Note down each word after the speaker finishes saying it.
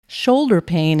Shoulder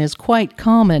pain is quite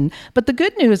common, but the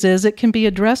good news is it can be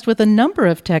addressed with a number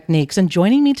of techniques. And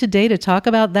joining me today to talk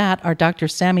about that are Dr.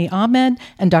 Sami Ahmed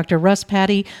and Dr. Russ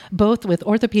Patty, both with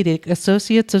Orthopedic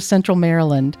Associates of Central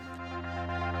Maryland.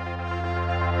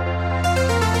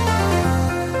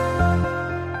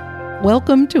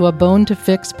 Welcome to a Bone to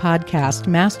Fix podcast,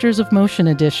 Masters of Motion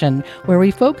edition, where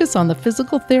we focus on the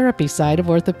physical therapy side of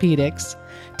orthopedics.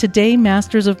 Today,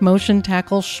 Masters of Motion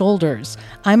tackles shoulders.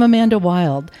 I'm Amanda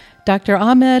Wild. Dr.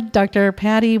 Ahmed, Dr.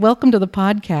 Patty, welcome to the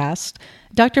podcast.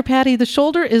 Dr. Patty, the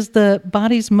shoulder is the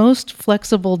body's most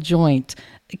flexible joint.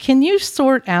 Can you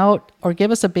sort out or give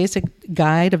us a basic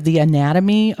guide of the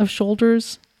anatomy of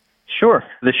shoulders? Sure.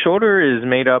 The shoulder is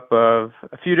made up of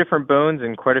a few different bones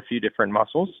and quite a few different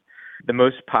muscles. The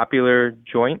most popular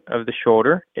joint of the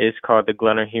shoulder is called the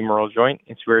glenohumeral joint.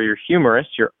 It's where your humerus,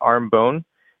 your arm bone,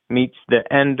 meets the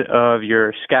end of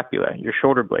your scapula, your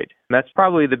shoulder blade. And that's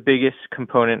probably the biggest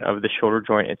component of the shoulder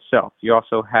joint itself. You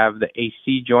also have the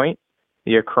AC joint,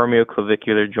 the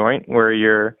acromioclavicular joint, where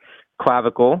your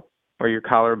clavicle or your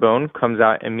collarbone comes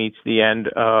out and meets the end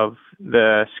of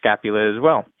the scapula as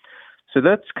well. So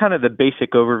that's kind of the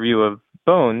basic overview of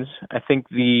bones. I think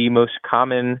the most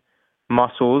common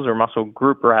muscles or muscle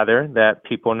group rather that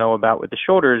people know about with the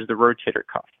shoulder is the rotator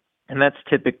cuff. And that's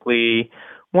typically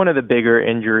one of the bigger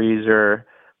injuries or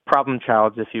problem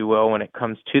childs, if you will, when it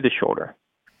comes to the shoulder.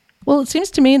 Well, it seems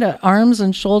to me that arms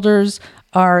and shoulders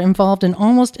are involved in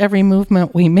almost every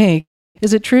movement we make.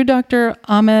 Is it true, Dr.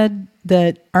 Ahmed,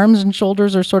 that arms and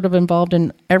shoulders are sort of involved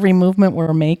in every movement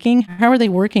we're making? How are they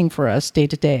working for us day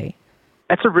to day?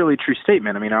 That's a really true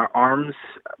statement. I mean, our arms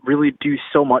really do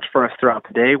so much for us throughout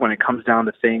the day when it comes down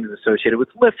to things associated with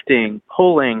lifting,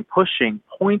 pulling, pushing,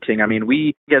 pointing. I mean,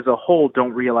 we as a whole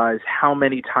don't realize how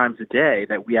many times a day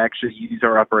that we actually use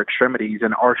our upper extremities,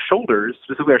 and our shoulders,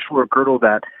 specifically our shoulder girdle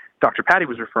that Dr. Patty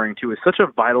was referring to, is such a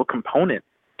vital component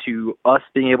to us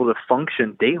being able to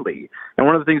function daily. And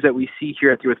one of the things that we see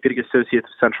here at the Orthopedic Associates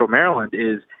of Central Maryland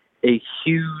is a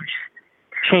huge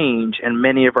change in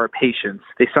many of our patients.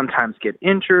 They sometimes get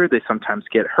injured, they sometimes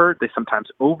get hurt, they sometimes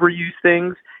overuse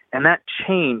things, and that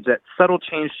change, that subtle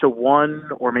change to one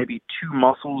or maybe two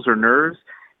muscles or nerves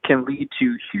can lead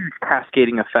to huge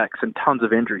cascading effects and tons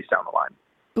of injuries down the line.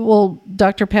 Well,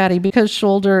 Dr. Patty, because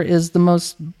shoulder is the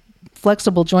most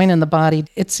flexible joint in the body,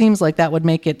 it seems like that would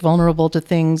make it vulnerable to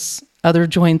things other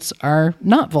joints are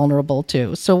not vulnerable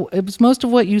to. So it was most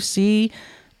of what you see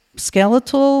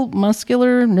skeletal,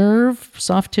 muscular, nerve,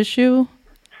 soft tissue?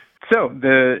 So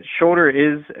the shoulder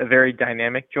is a very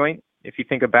dynamic joint. If you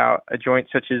think about a joint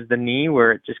such as the knee,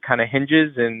 where it just kind of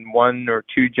hinges in one or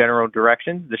two general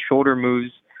directions, the shoulder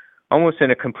moves almost in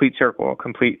a complete circle, a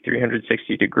complete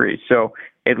 360 degrees. So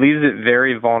it leaves it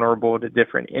very vulnerable to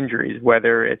different injuries,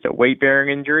 whether it's a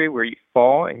weight-bearing injury where you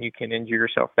fall and you can injure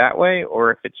yourself that way,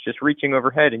 or if it's just reaching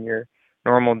overhead in your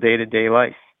normal day-to-day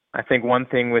life. I think one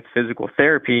thing with physical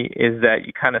therapy is that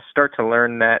you kind of start to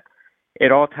learn that it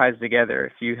all ties together.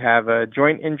 If you have a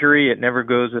joint injury, it never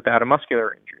goes without a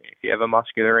muscular injury. If you have a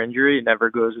muscular injury, it never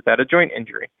goes without a joint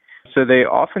injury. So they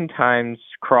oftentimes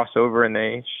cross over and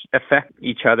they affect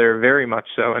each other very much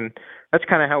so. And that's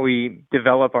kind of how we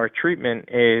develop our treatment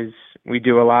is we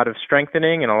do a lot of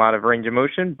strengthening and a lot of range of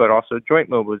motion, but also joint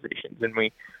mobilizations, and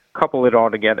we couple it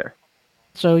all together.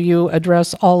 So you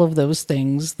address all of those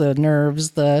things, the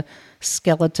nerves, the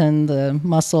skeleton, the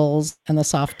muscles, and the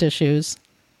soft tissues.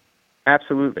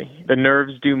 Absolutely. The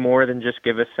nerves do more than just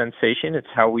give us sensation. It's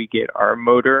how we get our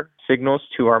motor signals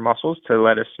to our muscles to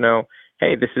let us know,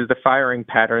 hey, this is the firing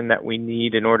pattern that we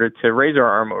need in order to raise our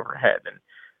arm overhead. And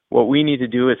what we need to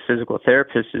do as physical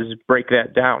therapists is break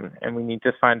that down, and we need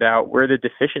to find out where the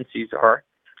deficiencies are,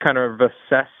 kind of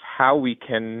assess how we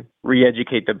can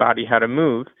re-educate the body how to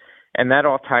move. And that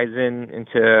all ties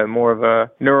into more of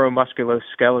a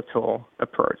neuromusculoskeletal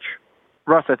approach.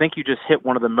 Russ, I think you just hit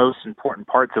one of the most important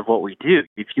parts of what we do.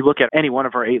 If you look at any one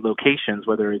of our 8 locations,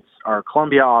 whether it's our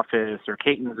Columbia office or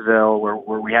Catonsville,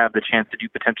 where we have the chance to do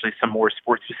potentially some more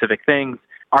sports-specific things,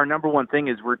 our number one thing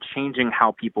is we're changing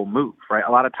how people move, right?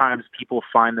 A lot of times people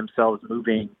find themselves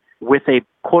moving with a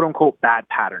quote-unquote bad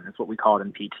pattern, is what we call it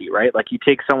in PT, right? Like you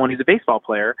take someone who's a baseball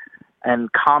player, and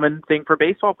common thing for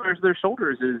baseball players with their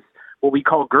shoulders is what we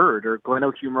call GERD, or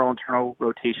glenohumeral internal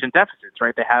rotation deficits,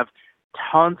 right? They have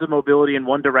tons of mobility in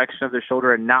one direction of their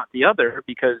shoulder and not the other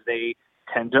because they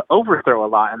tend to overthrow a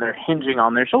lot and they're hinging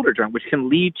on their shoulder joint, which can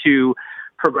lead to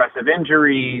progressive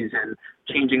injuries and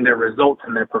changing their results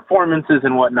and their performances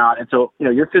and whatnot. And so,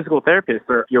 your physical therapist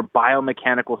or your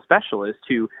biomechanical specialist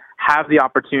who have the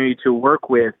opportunity to work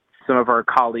with some of our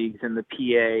colleagues in the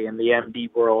PA and the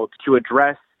MD world to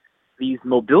address these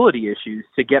mobility issues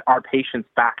to get our patients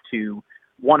back to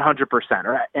 100%,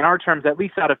 or in our terms, at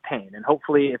least out of pain. And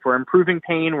hopefully, if we're improving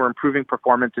pain, we're improving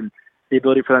performance and the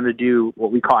ability for them to do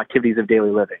what we call activities of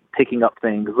daily living, picking up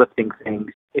things, lifting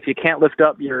things. If you can't lift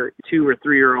up your 2 or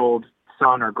 3-year-old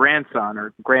son or grandson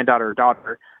or granddaughter or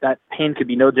daughter, that pain could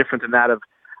be no different than that of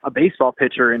a baseball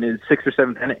pitcher in his 6th or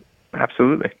 7th inning.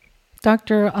 Absolutely.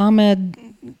 Dr. Ahmed,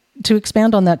 to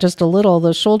expand on that just a little,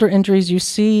 the shoulder injuries you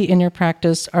see in your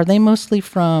practice, are they mostly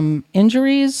from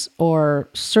injuries or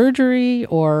surgery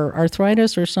or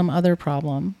arthritis or some other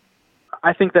problem?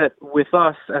 I think that with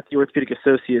us at the Orthopedic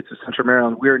Associates of Central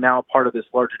Maryland, we're now part of this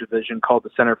larger division called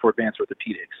the Center for Advanced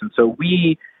Orthopedics. And so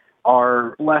we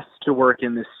are blessed to work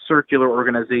in this circular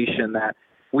organization that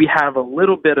we have a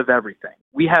little bit of everything.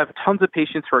 We have tons of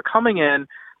patients who are coming in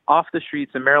off the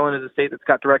streets, and Maryland is a state that's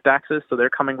got direct access, so they're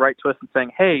coming right to us and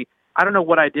saying, hey, I don't know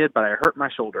what I did, but I hurt my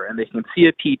shoulder. And they can see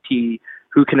a PT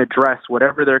who can address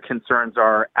whatever their concerns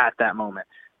are at that moment.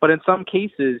 But in some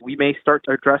cases, we may start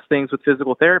to address things with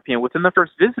physical therapy, and within the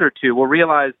first visit or two, we'll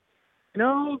realize,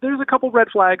 there's a couple red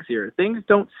flags here. Things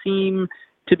don't seem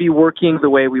to be working the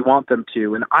way we want them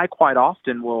to. And I quite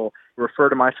often will refer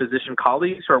to my physician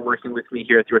colleagues who are working with me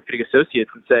here at the Orthopedic Associates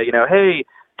and say, hey,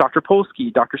 Dr.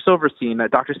 Polsky, Dr. Silverstein,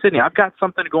 Dr. Sidney, I've got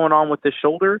something going on with this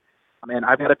shoulder, and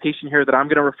I've got a patient here that I'm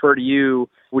going to refer to you.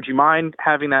 Would you mind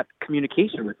having that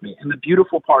communication with me? And the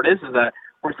beautiful part is that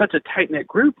we're such a tight-knit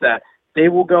group that they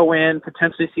will go in,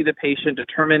 potentially see the patient,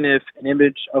 determine if an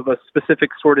image of a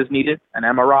specific sort is needed, an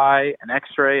MRI, an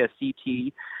X-ray, a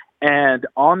CT. And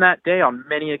on that day, on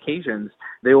many occasions,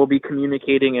 they will be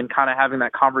communicating and kind of having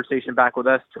that conversation back with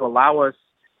us to allow us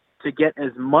to get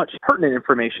as much pertinent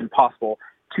information possible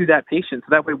to that patient, so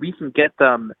that way we can get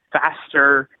them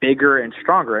faster, bigger, and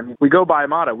stronger. I mean, we go by a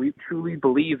motto. We truly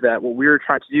believe that what we're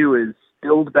trying to do is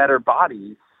build better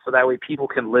bodies so that way people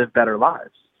can live better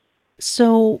lives.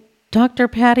 So, Dr.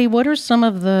 Patty, what are some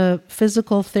of the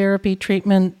physical therapy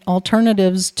treatment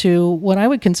alternatives to what I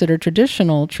would consider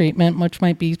traditional treatment, which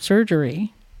might be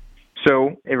surgery?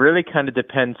 So it really kind of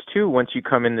depends, too, once you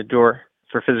come in the door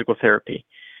for physical therapy.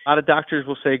 A lot of doctors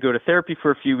will say go to therapy for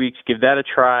a few weeks, give that a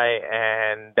try,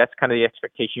 and that's kind of the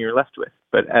expectation you're left with.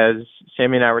 But as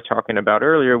Sammy and I were talking about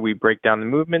earlier, we break down the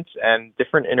movements, and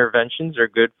different interventions are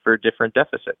good for different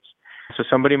deficits. So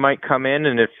somebody might come in,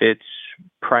 and if it's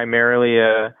primarily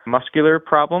a muscular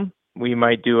problem, we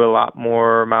might do a lot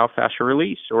more myofascial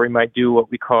release, or we might do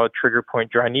what we call trigger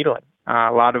point dry needling.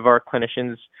 A lot of our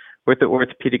clinicians with the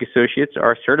Orthopedic Associates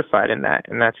are certified in that,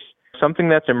 and that's something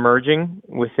that's emerging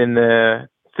within the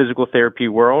physical therapy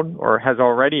world, or has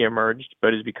already emerged,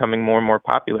 but is becoming more and more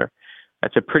popular.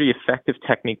 That's a pretty effective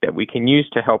technique that we can use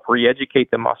to help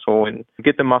re-educate the muscle and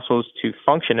get the muscles to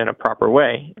function in a proper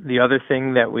way. The other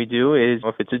thing that we do is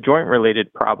if it's a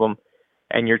joint-related problem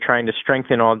and you're trying to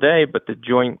strengthen all day, but the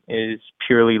joint is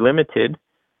purely limited,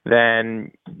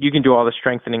 then you can do all the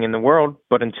strengthening in the world,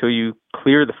 but until you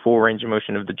clear the full range of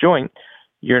motion of the joint,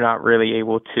 you're not really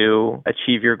able to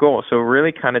achieve your goal. So it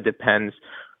really kind of depends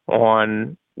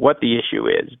on what the issue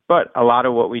is. But a lot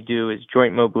of what we do is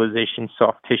joint mobilization,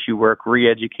 soft tissue work,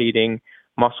 re-educating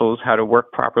muscles how to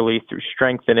work properly through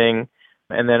strengthening,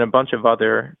 and then a bunch of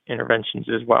other interventions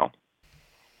as well.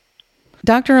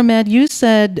 Dr. Ahmed, you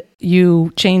said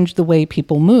you changed the way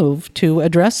people move to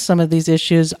address some of these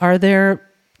issues. Are there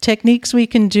techniques we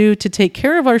can do to take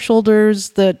care of our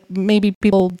shoulders that maybe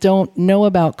people don't know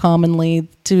about commonly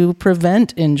to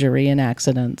prevent injury and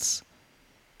accidents?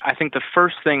 I think the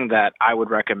first thing that I would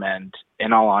recommend,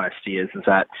 in all honesty, is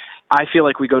that I feel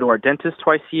like we go to our dentist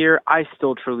twice a year. I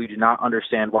still truly do not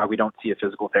understand why we don't see a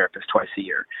physical therapist twice a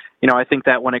year. I think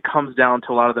that when it comes down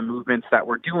to a lot of the movements that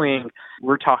we're doing,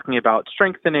 we're talking about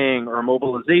strengthening or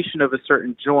mobilization of a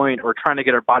certain joint or trying to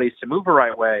get our bodies to move the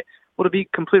right way. Well, to be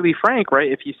completely frank,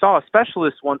 right, if you saw a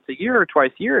specialist once a year or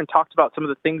twice a year and talked about some of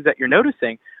the things that you're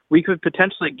noticing, we could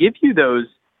potentially give you those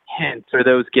hints or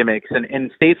those gimmicks. And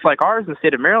in states like ours, in the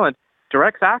state of Maryland,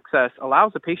 direct access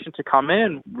allows a patient to come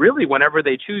in really whenever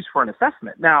they choose for an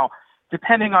assessment. Now,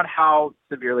 depending on how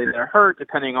severely they're hurt,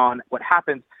 depending on what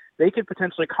happens, they could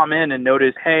potentially come in and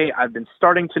notice, hey, I've been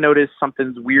starting to notice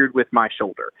something's weird with my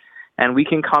shoulder. And we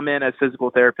can come in as physical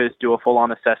therapists, do a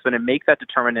full-on assessment, and make that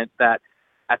determinant that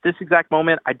at this exact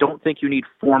moment, I don't think you need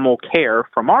formal care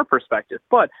from our perspective,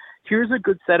 but here's a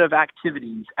good set of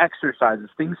activities, exercises,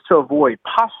 things to avoid,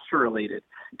 posture-related,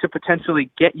 to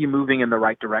potentially get you moving in the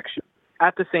right direction.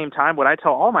 At the same time, what I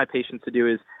tell all my patients to do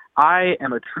is I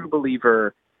am a true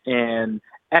believer in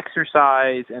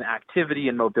exercise and activity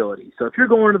and mobility. So if you're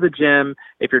going to the gym,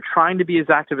 if you're trying to be as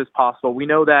active as possible, we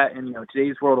know that in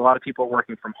today's world, a lot of people are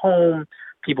working from home.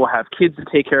 People have kids to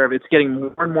take care of. It's getting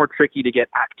more and more tricky to get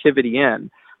activity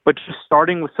in. But just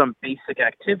starting with some basic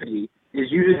activity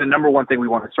is usually the number one thing we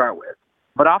want to start with.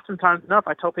 But oftentimes enough,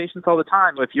 I tell patients all the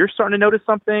time, if you're starting to notice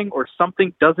something or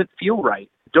something doesn't feel right,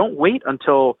 don't wait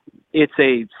until it's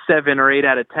a 7 or 8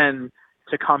 out of 10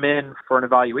 to come in for an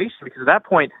evaluation, because at that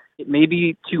point, it may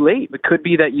be too late. It could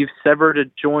be that you've severed a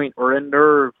joint or a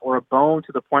nerve or a bone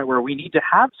to the point where we need to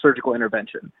have surgical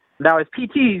intervention. Now, as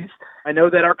PTs, I know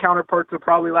that our counterparts will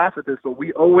probably laugh at this, but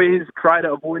we always try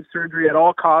to avoid surgery at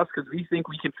all costs because we think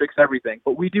we can fix everything.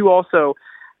 But we do also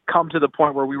come to the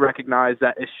point where we recognize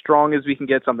that as strong as we can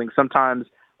get something, sometimes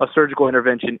a surgical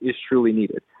intervention is truly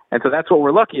needed. And so that's what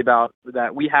we're lucky about,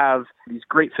 that we have these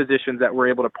great physicians that we're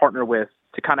able to partner with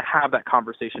to kind of have that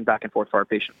conversation back and forth for our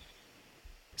patients.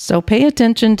 So pay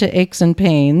attention to aches and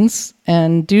pains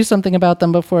and do something about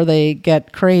them before they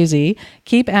get crazy.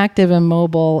 Keep active and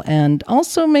mobile, and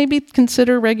also maybe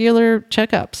consider regular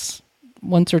checkups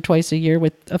once or twice a year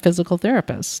with a physical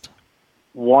therapist.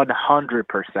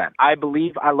 100%. I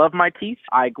love my teeth.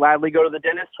 I gladly go to the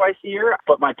dentist twice a year,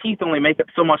 but my teeth only make up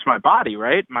so much of my body,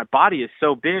 right? My body is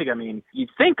so big. I mean, you'd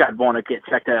think I'd want to get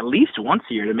checked at least once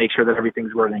a year to make sure that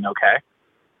everything's working okay.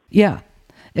 Yeah,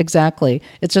 exactly.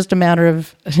 It's just a matter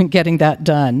of getting that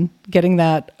done, getting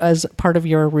that as part of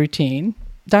your routine.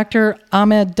 Dr.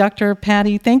 Ahmed, Dr.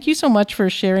 Patty, thank you so much for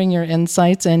sharing your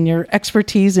insights and your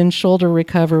expertise in shoulder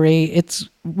recovery. It's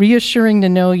reassuring to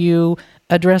know you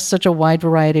address such a wide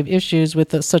variety of issues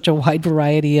with such a wide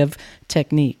variety of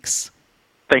techniques.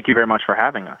 Thank you very much for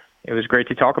having us. It was great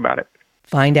to talk about it.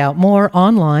 Find out more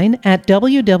online at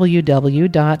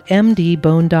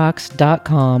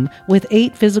www.mdbonedocs.com with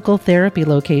 8 physical therapy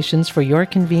locations for your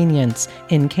convenience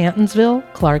in Cantonsville,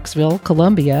 Clarksville,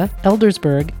 Columbia,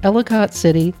 Eldersburg, Ellicott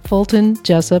City, Fulton,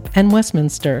 Jessup, and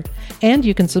Westminster. And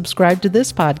you can subscribe to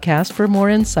this podcast for more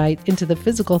insight into the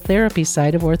physical therapy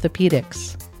side of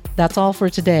orthopedics. That's all for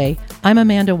today. I'm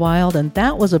Amanda Wild, and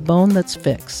that was A Bone That's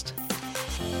Fixed.